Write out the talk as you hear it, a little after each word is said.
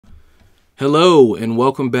Hello and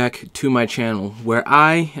welcome back to my channel where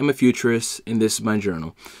I am a futurist and this is my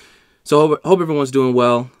journal. So I hope everyone's doing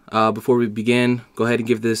well. Before we begin, go ahead and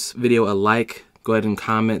give this video a like, go ahead and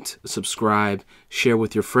comment, subscribe, share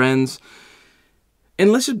with your friends.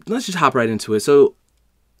 And let's just hop right into it. So,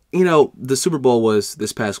 the Super Bowl was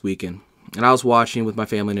this past weekend and I was watching with my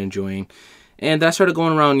family and enjoying. And I started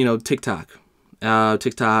going around,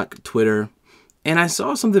 TikTok, Twitter, and I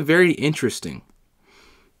saw something very interesting.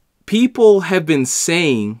 People have been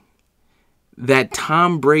saying that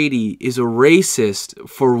Tom Brady is a racist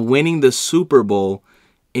for winning the Super Bowl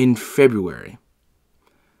in February.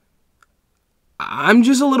 I'm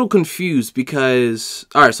just a little confused because,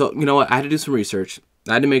 all right, so you know what? I had to do some research.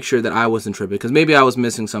 I had to make sure that I wasn't tripping because maybe I was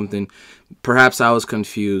missing something. Perhaps I was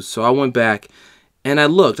confused. So I went back and I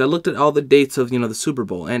looked at all the dates of, the Super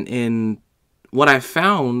Bowl. And what I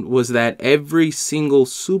found was that every single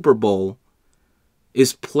Super Bowl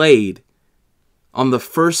is played on the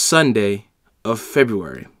first Sunday of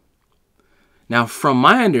February. Now, from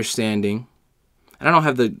my understanding, and I don't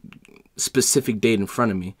have the specific date in front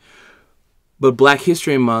of me, but Black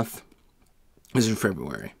History Month is in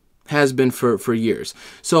February. Has been for years.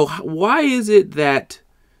 So why is it that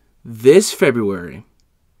this February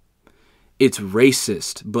it's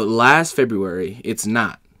racist, but last February it's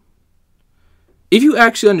not? If you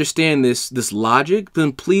actually understand this logic,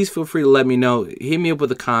 then please feel free to let me know. Hit me up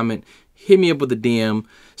with a comment. Hit me up with a DM.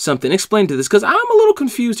 Something. Explain to this, because I'm a little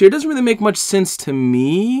confused here. It doesn't really make much sense to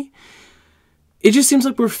me. It just seems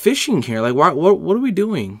like we're fishing here. Like, what are we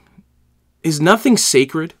doing? Is nothing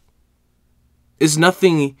sacred? Is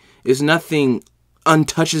nothing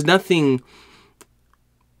untouched? Is nothing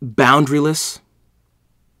boundaryless?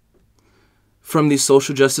 From these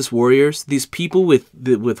social justice warriors, these people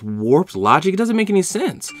with warped logic, it doesn't make any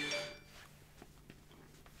sense.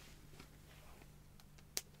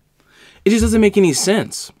 It just doesn't make any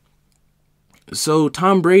sense. So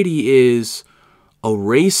Tom Brady is a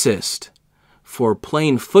racist for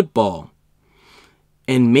playing football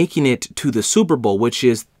and making it to the Super Bowl, which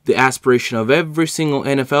is the aspiration of every single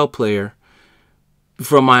NFL player,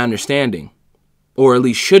 from my understanding, or at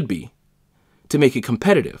least should be, to make it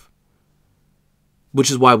competitive. Which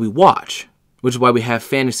is why we watch. Which is why we have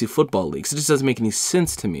fantasy football leagues. It just doesn't make any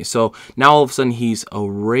sense to me. So now all of a sudden he's a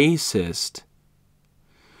racist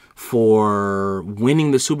for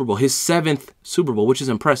winning the Super Bowl. His 7th Super Bowl, which is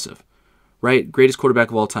impressive. Right? Greatest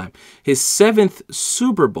quarterback of all time. His 7th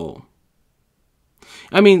Super Bowl.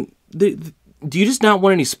 I mean, do you just not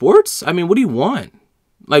want any sports? I mean, what do you want?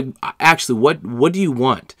 Like, actually, what do you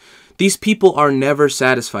want? These people are never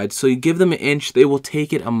satisfied. So you give them an inch, they will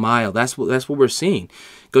take it a mile. That's what we're seeing.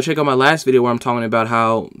 Go check out my last video where I'm talking about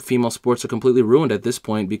how female sports are completely ruined at this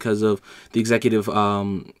point because of the executive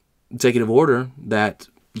order that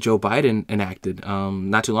Joe Biden enacted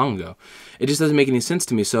not too long ago. It just doesn't make any sense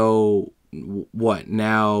to me. So what?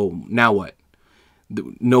 Now what?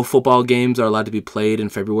 No football games are allowed to be played in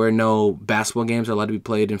February. No basketball games are allowed to be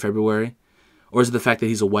played in February. Or is it the fact that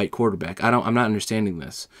he's a white quarterback? I'm not understanding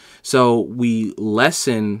this. So we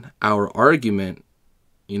lessen our argument,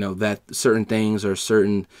 that certain things or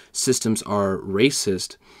certain systems are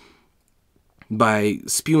racist by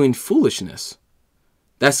spewing foolishness.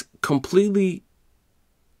 That's completely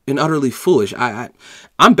and utterly foolish.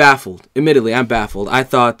 I'm baffled. Admittedly, I'm baffled. I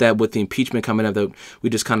thought that with the impeachment coming up that we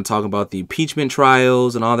just kind of talk about the impeachment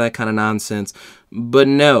trials and all that kind of nonsense. But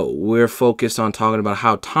no, we're focused on talking about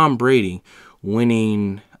how Tom Brady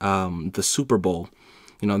winning the Super Bowl,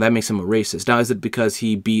 that makes him a racist. Now, is it because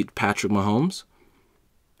he beat Patrick Mahomes?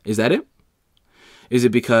 Is that it? Is it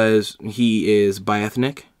because he is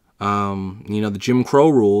bi-ethnic? The Jim Crow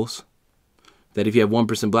rules that if you have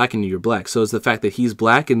 1% black in you, you're black. So it's the fact that he's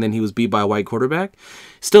black and then he was beat by a white quarterback?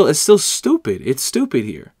 It's still stupid. It's stupid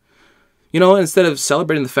here. Instead of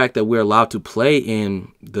celebrating the fact that we're allowed to play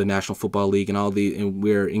in the National Football League and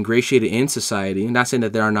we're ingratiated in society, not saying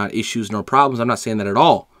that there are not issues nor problems. I'm not saying that at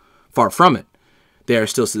all. Far from it. There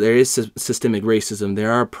is systemic racism.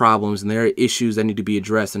 There are problems and there are issues that need to be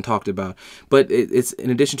addressed and talked about. But it's in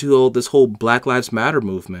addition to this whole Black Lives Matter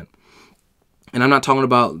movement. And I'm not talking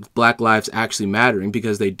about Black lives actually mattering,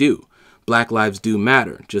 because they do. Black lives do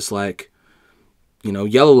matter, just like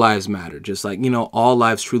yellow lives matter, just like, all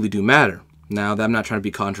lives truly do matter. Now, I'm not trying to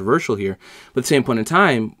be controversial here, but at the same point in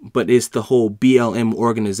time, but it's the whole BLM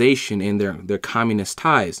organization and their communist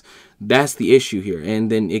ties. That's the issue here.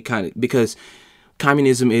 And then because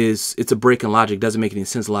communism it's a break in logic, doesn't make any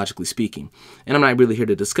sense logically speaking. And I'm not really here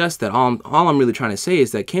to discuss that. All I'm really trying to say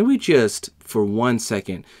is that can we just, for 1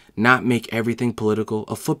 second, not make everything political?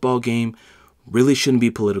 A football game really shouldn't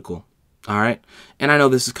be political. All right. And I know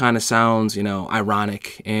this kind of sounds,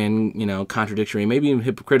 ironic and, contradictory, maybe even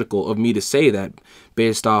hypocritical of me to say that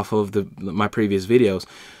based off of my previous videos.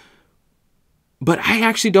 But I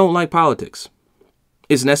actually don't like politics.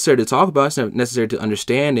 It's necessary to talk about, it's necessary to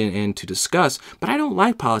understand and to discuss, but I don't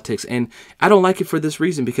like politics. And I don't like it for this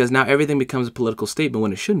reason, because now everything becomes a political statement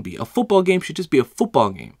when it shouldn't be. A football game should just be a football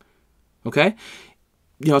game. Okay?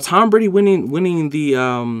 Tom Brady winning the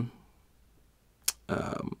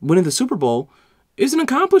Super Bowl is an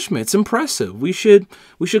accomplishment. It's impressive. We should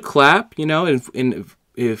clap, and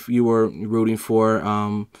if you were rooting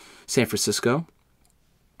for San Francisco,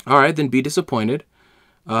 all right, then be disappointed.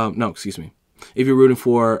 No, excuse me. If you're rooting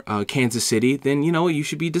for Kansas City, then you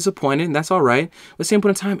should be disappointed, and that's all right. But at the same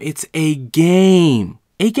point in time, it's a game.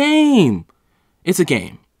 A game. It's a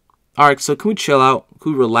game. All right, so can we chill out?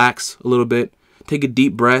 Can we relax a little bit? Take a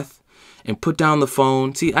deep breath and put down the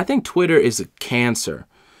phone. See, I think Twitter is a cancer.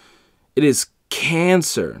 It is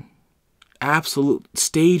cancer. Absolute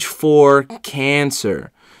stage 4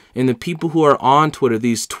 cancer. And the people who are on Twitter,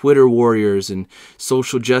 these Twitter warriors and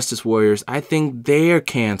social justice warriors, I think they're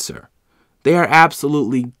cancer. They are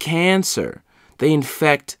absolutely cancer. They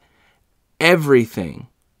infect everything.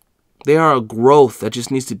 They are a growth that just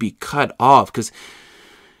needs to be cut off, because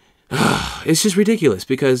it's just ridiculous,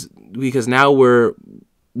 because now we're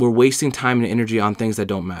wasting time and energy on things that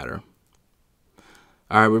don't matter.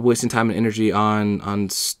 All right, we're wasting time and energy on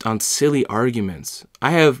silly arguments.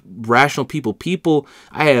 I have rational people.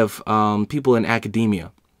 I have people in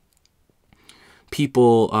academia.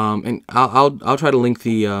 People, and I'll try to link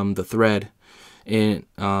the thread in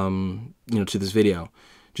to this video,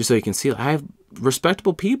 just so you can see. I have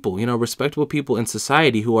respectable people, respectable people in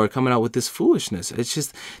society who are coming out with this foolishness. It's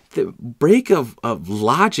just the break of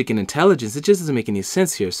logic and intelligence. It just doesn't make any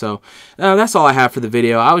sense here. So that's all I have for the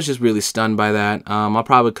video. I was just really stunned by that. I'll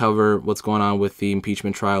probably cover what's going on with the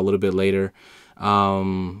impeachment trial a little bit later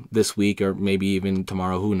this week, or maybe even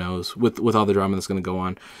tomorrow, who knows, with all the drama that's going to go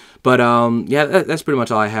on. But yeah, that's pretty much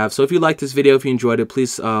all I have. So if you liked this video, if you enjoyed it,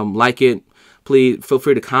 please like it. Please feel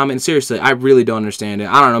free to comment. Seriously, I really don't understand it.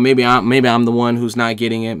 I don't know. Maybe I'm the one who's not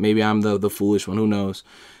getting it. Maybe I'm the foolish one. Who knows?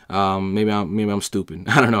 Maybe I'm stupid.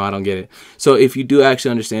 I don't know. I don't get it. So if you do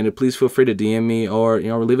actually understand it, please feel free to DM me, or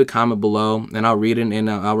leave a comment below, and I'll read it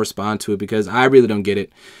and I'll respond to it, because I really don't get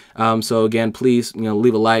it. So again, please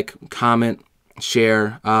leave a like, comment,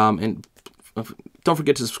 share, and don't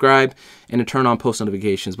forget to subscribe and to turn on post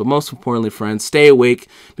notifications. But most importantly, friends, stay awake,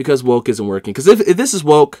 because woke isn't working. Because if this is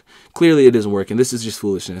woke, clearly it isn't working. This is just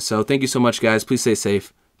foolishness. So thank you so much, guys. Please stay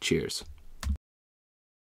safe. Cheers.